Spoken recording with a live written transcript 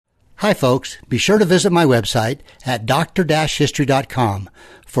Hi, folks. Be sure to visit my website at dr-history.com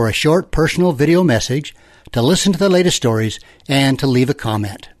for a short personal video message, to listen to the latest stories, and to leave a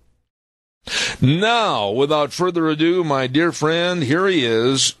comment. Now, without further ado, my dear friend, here he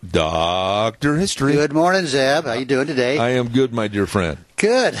is, Dr. History. Good morning, Zeb. How you doing today? I am good, my dear friend.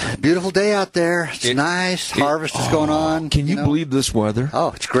 Good. Beautiful day out there. It's nice. Harvest is going on. Can you believe this weather?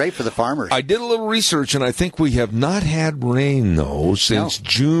 Oh, it's great for the farmers. I did a little research, and I think we have not had rain, though, since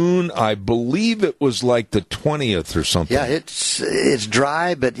June. I believe it was like the 20th or something. Yeah, it's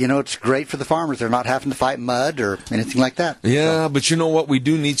dry, but, it's great for the farmers. They're not having to fight mud or anything like that. Yeah, but you know what? We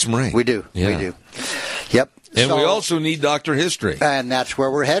do need some rain. We do. Yeah. We do. Yep. And we also need Dr. History. And that's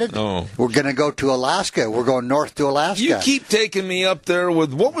where we're headed. Oh. We're going to go to Alaska. We're going north to Alaska. You keep taking me up there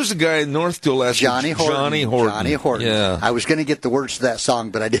with, what was the guy north to Alaska? Johnny Horton. Johnny Horton. Yeah. I was going to get the words to that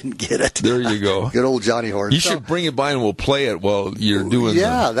song, but I didn't get it. There you go. Good old Johnny Horton. You should bring it by and we'll play it while you're doing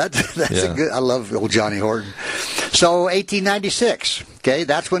that's a good. I love old Johnny Horton. So 1896. Okay,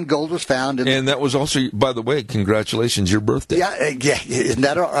 that's when gold was found. And that was also, by the way, congratulations, your birthday. Yeah, isn't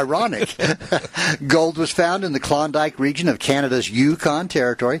that ironic? Gold was found in the Klondike region of Canada's Yukon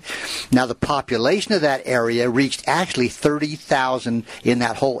Territory. Now, the population of that area reached actually 30,000 in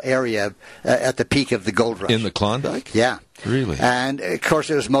that whole area at the peak of the gold rush. In the Klondike? Yeah. Really? And, of course,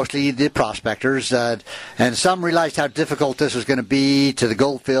 it was mostly the prospectors. And some realized how difficult this was going to be to the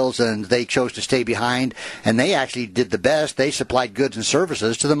gold fields, and they chose to stay behind. And they actually did the best. They supplied goods and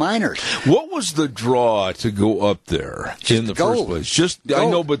services to the miners. What was the draw to go up there in the first place? Just gold.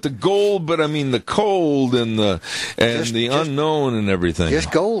 I know, but the gold, but I mean the cold and the unknown and everything. Just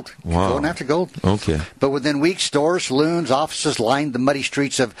gold. Wow. Going after gold. Okay. But within weeks, stores, saloons, offices lined the muddy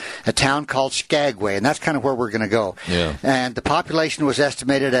streets of a town called Skagway, and that's kind of where we're going to go. Yeah. And the population was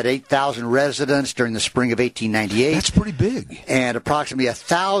estimated at 8,000 residents during the spring of 1898. That's pretty big. And approximately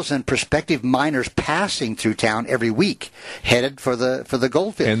 1,000 prospective miners passing through town every week, headed for the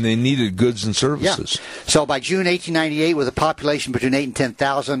gold field. And they needed goods and services. Yeah. So by June 1898, with a population between 8 and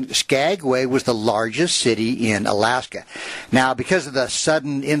 10,000, Skagway was the largest city in Alaska. Now, because of the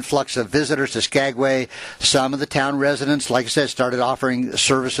sudden influx of visitors to Skagway, some of the town residents, like I said, started offering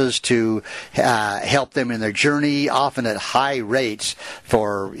services to help them in their journey, often at high rates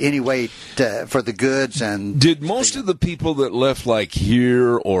for for the goods. And did most of the people that left, like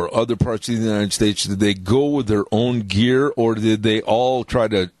here or other parts of the United States, did they go with their own gear, or did they all try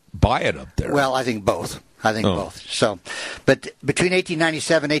to buy it up there? Well, I think both. Both. So, but between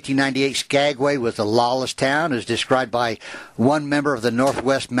 1897 and 1898, Skagway was a lawless town, as described by one member of the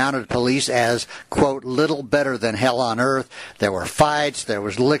Northwest Mounted Police as, quote, little better than hell on earth. There were fights. There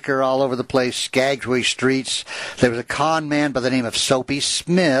was liquor all over the place, Skagway streets. There was a con man by the name of Soapy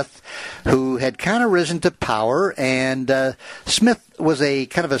Smith who had kind of risen to power, and Smith was a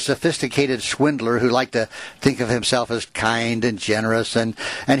kind of a sophisticated swindler who liked to think of himself as kind and generous, and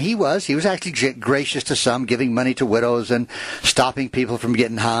he was actually gracious to some, giving money to widows and stopping people from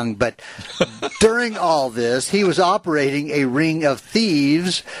getting hung. But during all this, he was operating a ring of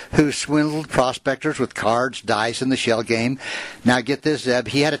thieves who swindled prospectors with cards, dice, and the shell game. Now get this, Zeb,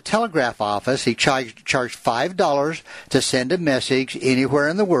 he had a telegraph office. He charged $5 to send a message anywhere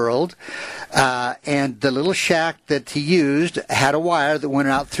in the world, and the little shack that he used had a wire that went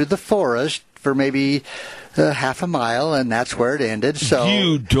out through the forest for maybe half a mile, and that's where it ended. So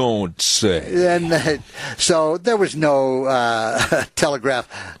you don't say. And so there was no telegraph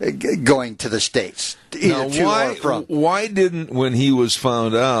going to the States. Now, why didn't, when he was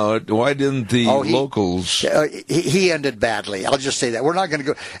found out, why didn't the locals... he ended badly. I'll just say that. We're not going to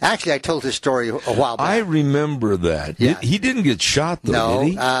go... Actually, I told his story a while back. I remember that. Yeah. He didn't get shot, though,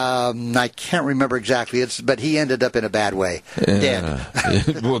 did he? I can't remember exactly. But he ended up in a bad way. Yeah.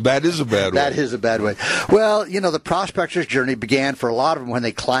 Well, that is a bad way. That is a bad way. Well, the prospectors' journey began for a lot of them when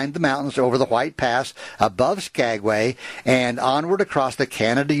they climbed the mountains over the White Pass above Skagway and onward across the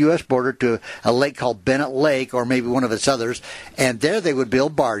Canada-U.S. border to a lake called Bennett Lake, or maybe one of its others, and there they would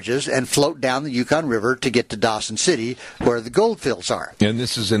build barges and float down the Yukon River to get to Dawson City, where the gold fields are. And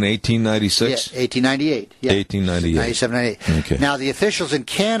this is in 1896? Yeah, 1898. Yeah. 1898. 97, 98. Okay. Now, the officials in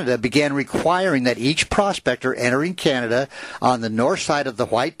Canada began requiring that each prospector entering Canada on the north side of the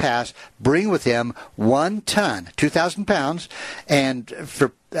White Pass bring with him 1 ton, 2,000 pounds, and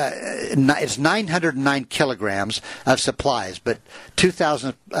for it's 909 kilograms of supplies, but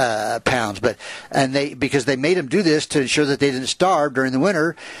 2,000 pounds. Because they made them do this to ensure that they didn't starve during the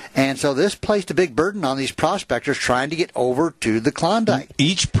winter, and so this placed a big burden on these prospectors trying to get over to the Klondike.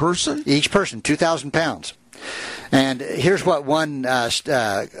 Each person? Each person, 2,000 pounds. And here's what one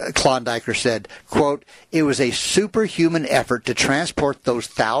Klondiker said, quote, "It was a superhuman effort to transport those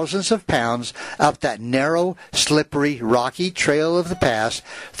thousands of pounds up that narrow, slippery, rocky trail of the pass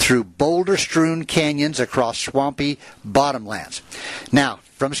through boulder-strewn canyons across swampy bottomlands." Now,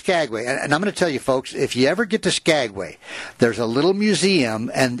 from Skagway, and I'm going to tell you, folks, if you ever get to Skagway, there's a little museum,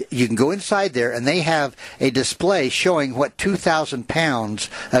 and you can go inside there, and they have a display showing what 2,000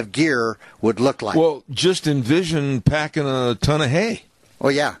 pounds of gear would look like. Well, just envision packing a ton of hay. Oh,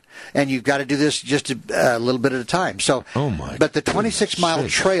 yeah. And you've got to do this just a little bit at a time. So, but the 26-mile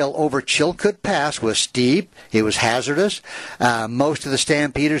trail over Chilkoot Pass was steep. It was hazardous. Most of the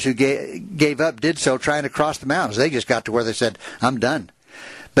stampeders who gave up did so trying to cross the mountains. They just got to where they said, "I'm done."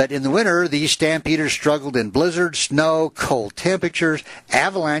 But in the winter, these stampeders struggled in blizzards, snow, cold temperatures,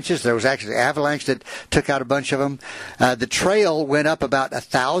 avalanches. There was actually an avalanche that took out a bunch of them. The trail went up about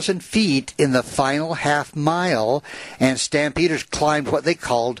 1,000 feet in the final half mile, and stampeders climbed what they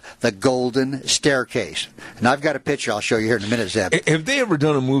called the Golden Staircase. And I've got a picture I'll show you here in a minute, Zeb. Have they ever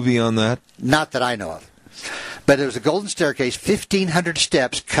done a movie on that? Not that I know of. But there was a Golden Staircase, 1,500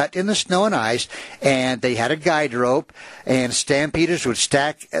 steps cut in the snow and ice, and they had a guide rope, and stampeders would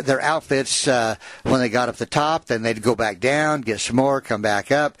stack their outfits when they got up the top, then they'd go back down, get some more, come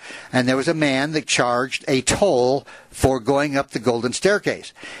back up, and there was a man that charged a toll for going up the Golden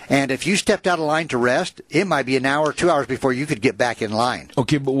Staircase. And if you stepped out of line to rest, it might be an hour or 2 hours before you could get back in line.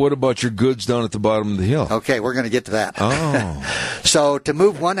 Okay, but what about your goods down at the bottom of the hill? Okay, we're going to get to that. Oh. So to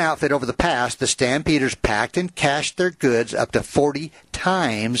move one outfit over the pass, the stampeders packed and cached their goods up to 40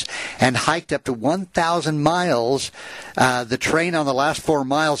 times and hiked up to 1,000 miles. The terrain on the last 4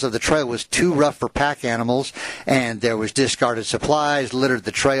 miles of the trail was too rough for pack animals, and there was discarded supplies littered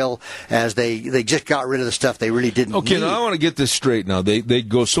the trail as they just got rid of the stuff they really didn't need. Okay, now I want to get this straight now. They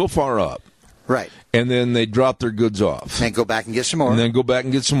go so far up. Right. And then they drop their goods off. Then go back and get some more. And then go back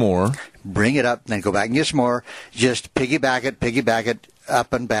and get some more. Bring it up, then go back and get some more. Just piggyback it,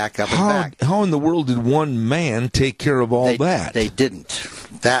 up and back, up and back. How in the world did one man take care of all that? They didn't.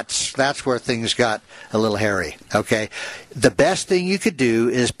 That's where things got a little hairy. Okay, the best thing you could do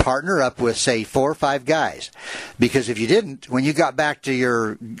is partner up with, say, 4 or 5 guys, because if you didn't, when you got back to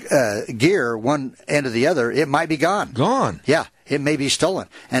your gear, one end or the other, it might be gone. Gone. Yeah, it may be stolen,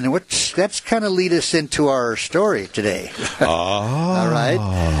 and that's kind of lead us into our story today. All right.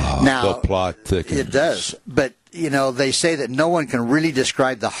 Now the plot thickens. It does, but. You know, they say that no one can really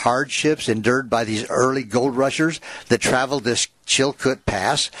describe the hardships endured by these early gold rushers that traveled this Chilkoot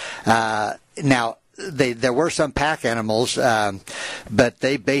Pass. Now, there were some pack animals, but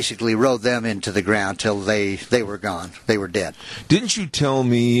they basically rode them into the ground till they were gone. They were dead. Didn't you tell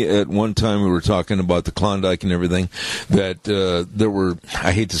me at one time we were talking about the Klondike and everything that there were,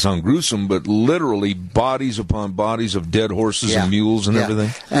 I hate to sound gruesome, but literally bodies upon bodies of dead horses and mules and everything?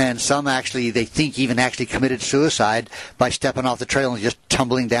 And some actually, they think even actually committed suicide by stepping off the trail and just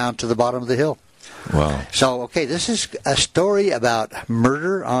tumbling down to the bottom of the hill. Wow. So, okay, this is a story about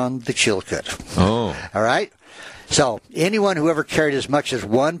murder on the Chilkoot. Oh. All right? So, anyone who ever carried as much as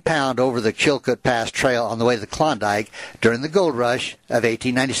 1 pound over the Chilkoot Pass Trail on the way to the Klondike during the gold rush of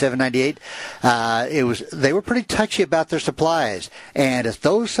 1897-98, they were pretty touchy about their supplies. And if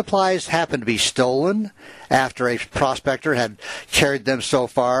those supplies happened to be stolen after a prospector had carried them so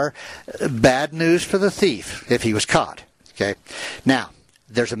far, bad news for the thief if he was caught. Okay? Now,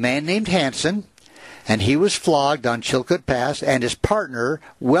 there's a man named Hansen, and he was flogged on Chilkoot Pass, and his partner,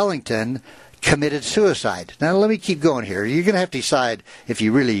 Wellington, committed suicide. Now, let me keep going here. You're going to have to decide if he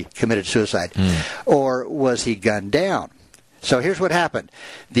really committed suicide, or was he gunned down. So here's what happened.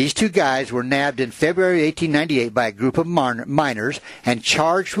 These 2 guys were nabbed in February 1898 by a group of miners and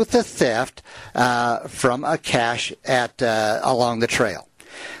charged with the theft from a cache along the trail.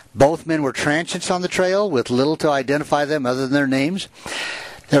 Both men were transients on the trail with little to identify them other than their names.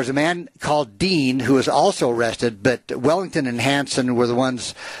 There was a man called Dean who was also arrested, but Wellington and Hansen were the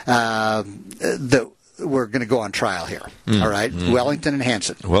ones that were going to go on trial here. All right? Wellington and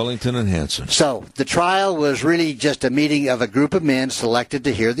Hansen. Wellington and Hansen. So the trial was really just a meeting of a group of men selected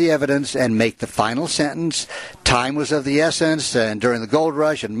to hear the evidence and make the final sentence. Time was of the essence, and during the gold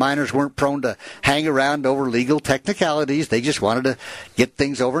rush, and miners weren't prone to hang around over legal technicalities. They just wanted to get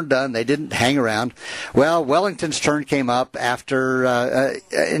things over and done. They didn't hang around. Well, Wellington's turn came up after,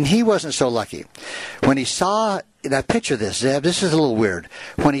 and he wasn't so lucky. When he saw... Now, picture this, Zeb. This is a little weird.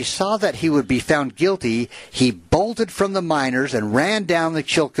 When he saw that he would be found guilty, he bolted from the miners and ran down the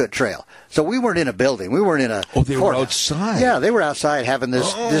Chilkoot Trail. So we weren't in a building. We weren't in a Oh, they were courthouse. outside. Yeah, they were outside having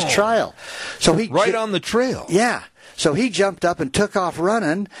this trial. So he right on the trail. Yeah. So he jumped up and took off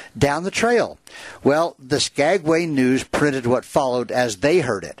running down the trail. Well, the Skagway News printed what followed as they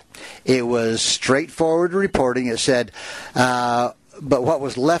heard it. It was straightforward reporting. It said, but what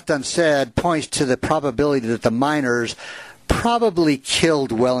was left unsaid points to the probability that the miners probably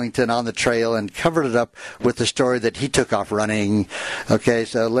killed Wellington on the trail and covered it up with the story that he took off running. Okay,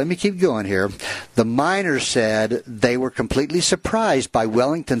 so let me keep going here. The miners said they were completely surprised by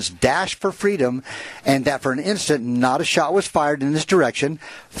Wellington's dash for freedom and that for an instant not a shot was fired in his direction.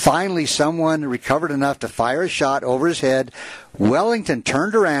 Finally, someone recovered enough to fire a shot over his head. Wellington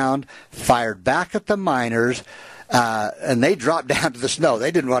turned around, fired back at the miners, and they dropped down to the snow.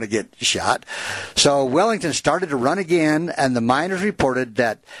 They didn't want to get shot. So Wellington started to run again, and the miners reported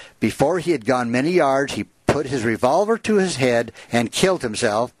that before he had gone many yards, he put his revolver to his head and killed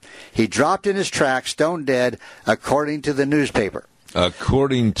himself. He dropped in his tracks, stone dead, according to the newspaper.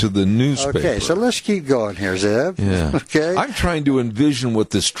 According to the newspaper. Okay, so let's keep going here, Zeb. Yeah. Okay. I'm trying to envision what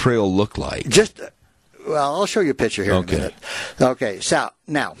this trail looked like. Well, I'll show you a picture here in a minute. Okay, so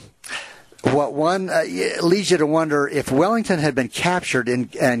now, what one leads you to wonder, if Wellington had been captured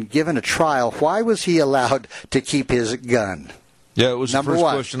and given a trial, why was he allowed to keep his gun? Yeah, it was the first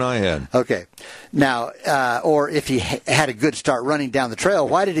question I had. Okay. Now, or if he had a good start running down the trail,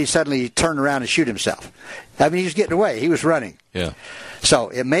 why did he suddenly turn around and shoot himself? I mean, he was getting away. He was running. Yeah. So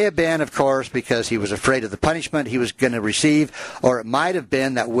it may have been, of course, because he was afraid of the punishment he was going to receive, or it might have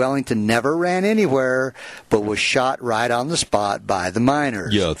been that Wellington never ran anywhere but was shot right on the spot by the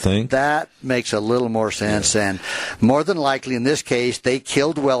miners. You think? That makes a little more sense. Yeah. And more than likely, in this case, they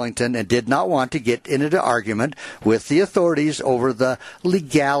killed Wellington and did not want to get into an argument with the authorities over the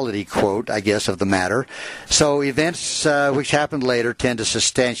legality, quote, I guess, of the matter. So events which happened later tend to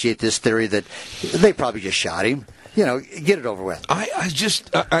substantiate this theory that they probably just shot him. You know, get it over with.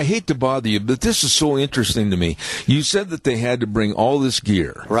 I hate to bother you, but this is so interesting to me. You said that they had to bring all this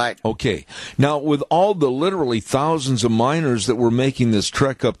gear. Right. Okay. Now, with all the literally thousands of miners that were making this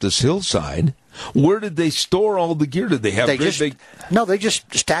trek up this hillside, where did they store all the gear? Did they have No, they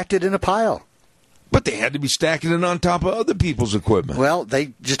just stacked it in a pile. But they had to be stacking it on top of other people's equipment. Well,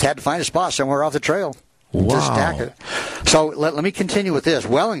 they just had to find a spot somewhere off the trail. Wow. To stack it. So let me continue with this.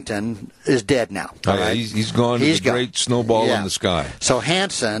 Wellington is dead now. All right. He's gone to the great snowball in the sky. So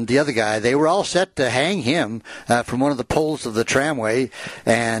Hanson, the other guy, they were all set to hang him from one of the poles of the tramway.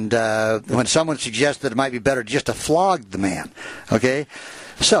 And when someone suggested it might be better just to flog the man, okay?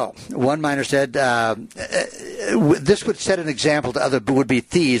 So one miner said, this would set an example to other would-be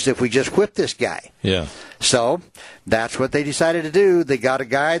thieves if we just whipped this guy. Yeah. So that's what they decided to do. They got a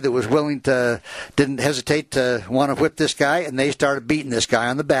guy that was didn't hesitate to want to whip this guy, and they started beating this guy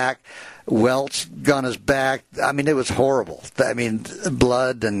on the back. Welts on his back. I mean, it was horrible. I mean,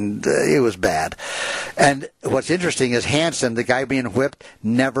 blood, and it was bad. And what's interesting is Hanson, the guy being whipped,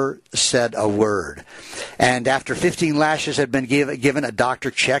 never said a word. And after 15 lashes had been given, a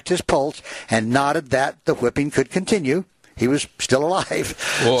doctor checked his pulse and nodded that the whipping could continue. He was still alive.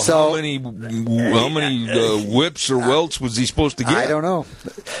 Well, so, how many whips or welts was he supposed to get? I don't know.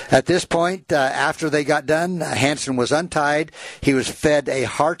 At this point, after they got done, Hanson was untied. He was fed a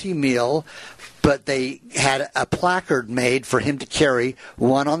hearty meal, but they had a placard made for him to carry,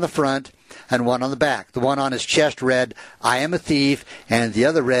 one on the front and one on the back. The one on his chest read, "I am a thief," and the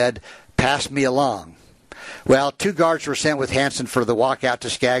other read, "Pass me along." Well, 2 guards were sent with Hanson for the walk out to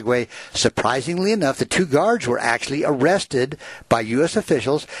Skagway. Surprisingly enough, the 2 guards were actually arrested by U.S.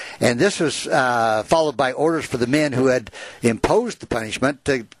 officials, and this was followed by orders for the men who had imposed the punishment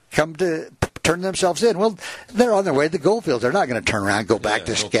to come to turn themselves in. Well, they're on their way to the goldfields. They're not going to turn around and go back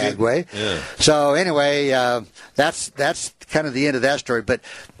to Skagway. Yeah. So anyway, that's kind of the end of that story. But,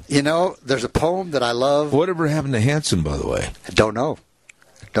 you know, there's a poem that I love. Whatever happened to Hanson, by the way? I don't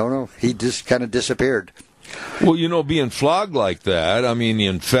know. He just kind of disappeared. Well, you know, being flogged like that, I mean, the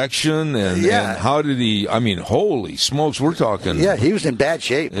infection and how did he, I mean, holy smokes, we're talking. Yeah, he was in bad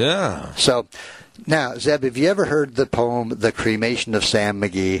shape. Yeah. So, now, Zeb, have you ever heard the poem, The Cremation of Sam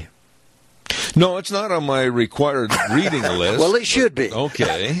McGee? No, it's not on my required reading list. Well, it should be.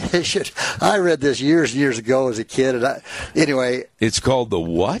 Okay. It should. I read this years and years ago as a kid. And anyway. It's called the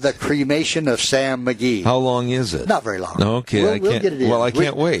what? The Cremation of Sam McGee. How long is it? Not very long. Okay. We'll get it in. Well, I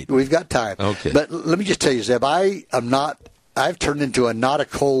can't wait. We've got time. Okay. But let me just tell you, Zeb, I've turned into not a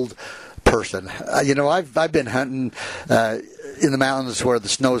cold person. You know, I've been hunting, in the mountains where the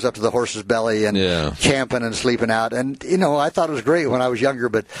snow's up to the horse's belly and camping and sleeping out. And, I thought it was great when I was younger,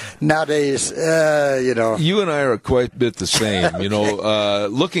 but nowadays, You and I are quite a bit the same.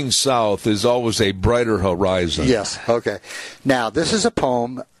 Looking south is always a brighter horizon. Yes, okay. Now, this is a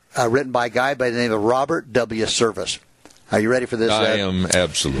poem written by a guy by the name of Robert W. Service. Are you ready for this? I am,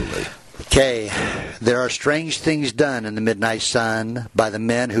 absolutely. Okay. There are strange things done in the midnight sun by the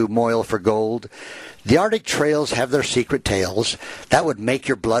men who moil for gold. The Arctic trails have their secret tales that would make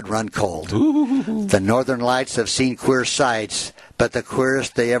your blood run cold. Ooh. The Northern Lights have seen queer sights, but the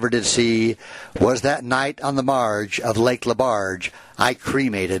queerest they ever did see was that night on the marge of Lake LaBarge I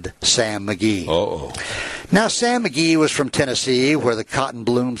cremated Sam McGee. Uh-oh. Now, Sam McGee was from Tennessee, where the cotton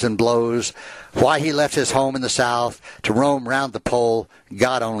blooms and blows. Why he left his home in the South to roam round the pole,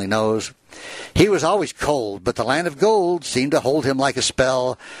 God only knows. He was always cold, but the land of gold seemed to hold him like a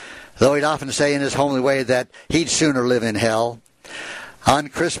spell, though he'd often say in his homely way that he'd sooner live in hell. On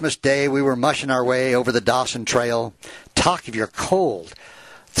Christmas Day, we were mushing our way over the Dawson Trail. Talk if you're cold.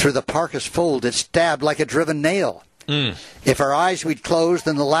 Through the parka's fold, it stabbed like a driven nail. If our eyes we'd closed,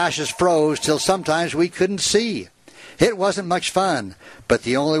 then the lashes froze till sometimes we couldn't see. It wasn't much fun, but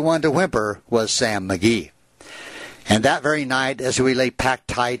the only one to whimper was Sam McGee. And that very night, as we lay packed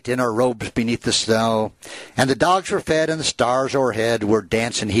tight in our robes beneath the snow, and the dogs were fed and the stars o'erhead were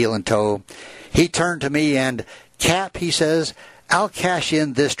dancing heel and toe, he turned to me and, "Cap," he says, "I'll cash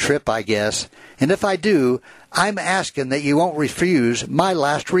in this trip, I guess, and if I do, I'm asking that you won't refuse my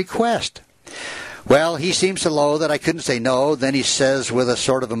last request." Well, he seemed so low that I couldn't say no. Then he says with a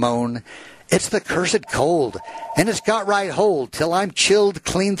sort of a moan, "It's the cursed cold, and it's got right hold till I'm chilled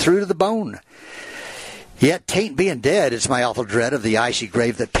clean through to the bone. Yet 'tain't being dead, it's my awful dread of the icy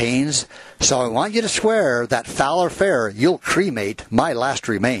grave that pains. So I want you to swear that foul or fair, you'll cremate my last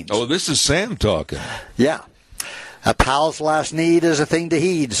remains." Oh, this is Sam talking. Yeah. A pal's last need is a thing to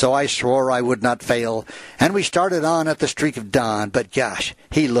heed, so I swore I would not fail. And we started on at the streak of dawn, but gosh,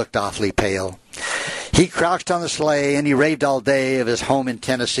 he looked awfully pale. He crouched on the sleigh, and he raved all day of his home in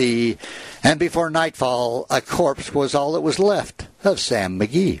Tennessee. And before nightfall, a corpse was all that was left of Sam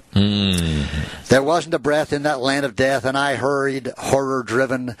McGee. There wasn't a breath in that land of death, and I hurried,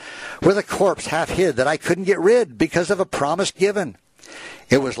 horror-driven, with a corpse half hid that I couldn't get rid because of a promise given.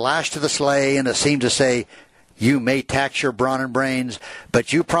 It was lashed to the sleigh, and it seemed to say, "You may tax your brawn and brains,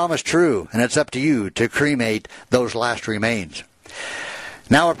 but you promised true, and it's up to you to cremate those last remains."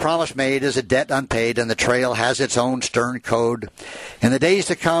 Now a promise made is a debt unpaid, and the trail has its own stern code. In the days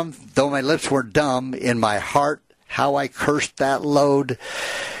to come, though my lips were dumb, in my heart how I cursed that load.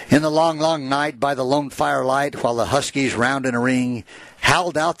 In the long, long night by the lone firelight, while the huskies round in a ring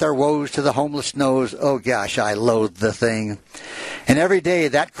howled out their woes to the homeless snows, oh gosh, I loathed the thing. And every day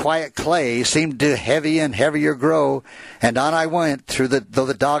that quiet clay seemed to heavy and heavier grow, and on I went though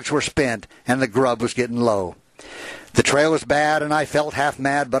the dogs were spent and the grub was getting low. The trail was bad and I felt half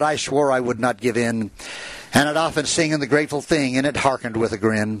mad, but I swore I would not give in. And I'd often sing in the grateful thing, and it hearkened with a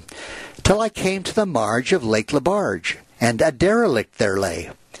grin, till I came to the marge of Lake LaBarge, and a derelict there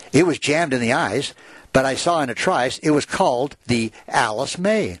lay. It was jammed in the eyes, but I saw in a trice it was called the Alice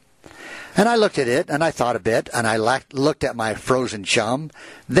May. And I looked at it, and I thought a bit, and I looked at my frozen chum.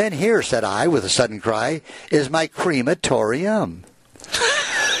 Then here, said I, with a sudden cry, is my crematorium.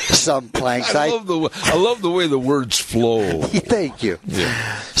 Some planks I love the way the words flow. Thank you.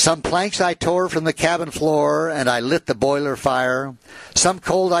 Yeah. Some planks I tore from the cabin floor, and I lit the boiler fire. Some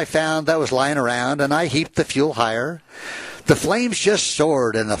coal I found that was lying around, and I heaped the fuel higher. The flames just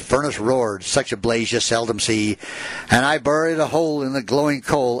soared, and the furnace roared, such a blaze you seldom see. And I buried a hole in the glowing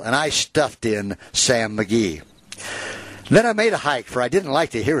coal, and I stuffed in Sam McGee. Then I made a hike, for I didn't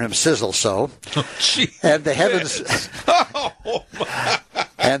like to hear him sizzle so. Oh, and the heavens...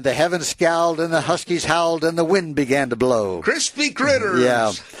 And the heavens scowled, and the huskies howled, and the wind began to blow. Crispy critters!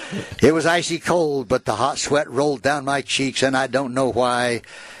 Yeah. It was icy cold, but the hot sweat rolled down my cheeks, and I don't know why.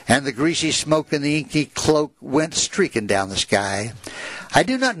 And the greasy smoke in the inky cloak went streaking down the sky. I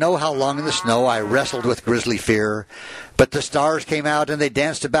do not know how long in the snow I wrestled with grisly fear, but the stars came out and they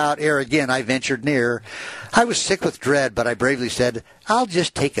danced about ere again I ventured near. I was sick with dread, but I bravely said, I'll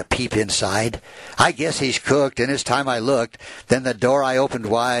just take a peep inside. I guess he's cooked, and it's time I looked. Then the door I opened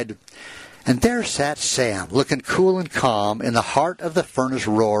wide, and there sat Sam, looking cool and calm in the heart of the furnace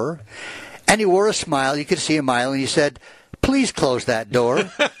roar. And he wore a smile, you could see a mile, and he said, please close that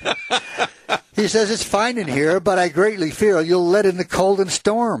door. He says, it's fine in here, but I greatly fear you'll let in the cold and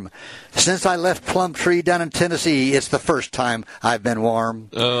storm. Since I left Plumtree down in Tennessee, it's the first time I've been warm.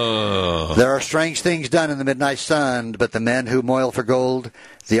 There are strange things done in the midnight sun, but the men who moil for gold,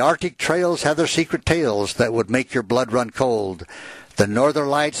 the Arctic trails have their secret tales that would make your blood run cold. The Northern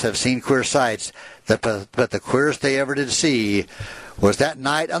Lights have seen queer sights, but the queerest they ever did see was that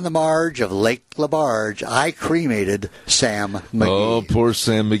night on the marge of Lake LaBarge, I cremated Sam McGee. Oh, poor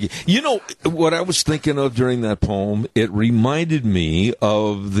Sam McGee. You know, what I was thinking of during that poem, it reminded me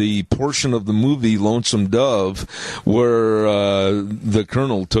of the portion of the movie Lonesome Dove where the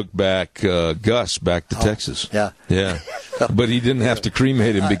colonel took back Gus back to Texas. Yeah. Yeah. But he didn't have to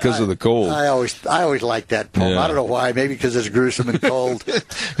cremate him because of the cold. I always liked that poem. Yeah. I don't know why. Maybe because it's gruesome and cold.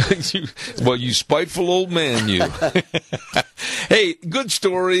 Well, you spiteful old man, you. Hey, good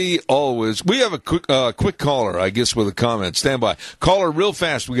story always. We have a quick caller, I guess, with a comment. Stand by. Caller, real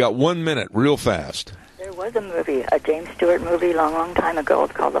fast. We got 1 minute, real fast. There was a movie, a James Stewart movie, long time ago.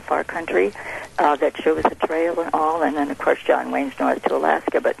 It's called The Far Country, that shows the trail and all. And then, of course, John Wayne's north to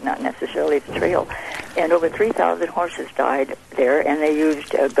Alaska, but not necessarily the trail. And over 3,000 horses died there, and they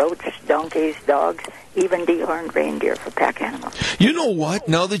used goats, donkeys, dogs, even dehorned reindeer for pack animals. You know what?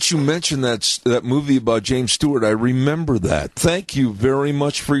 Now that you mention that movie about James Stewart, I remember that. Thank you very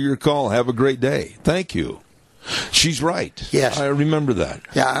much for your call. Have a great day. Thank you. She's right. Yes. I remember that.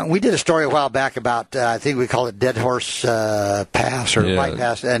 Yeah, we did a story a while back about, I think we called it Dead Horse Pass or White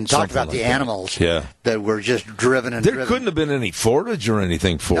Pass, and talked about the animals that were just driven and There couldn't have been any forage or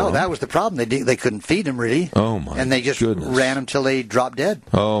anything for them. No, that was the problem. They couldn't feed them, really. Oh, my And they just ran them till they dropped dead.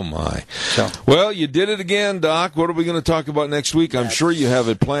 Oh, my. So. Well, you did it again, Doc. What are we going to talk about next week? I'm sure you have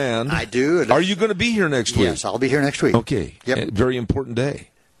it planned. I do. Are you going to be here next week? Yes, I'll be here next week. Okay. Yep. Very important day.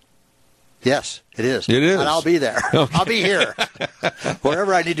 Yes, it is. It is. And I'll be there. Okay. I'll be here.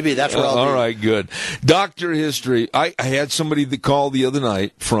 Wherever I need to be, that's where I'll be. All right, good. Doctor History. I had somebody that called the other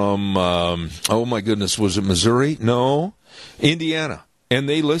night from, oh my goodness, was it Missouri? No, Indiana. And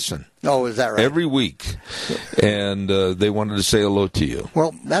they listen. Oh, is that right? Every week. And they wanted to say hello to you.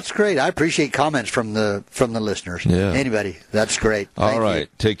 Well, that's great. I appreciate comments from the listeners. Yeah. Anybody. That's great. All Thank right. you.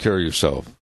 Take care of yourself.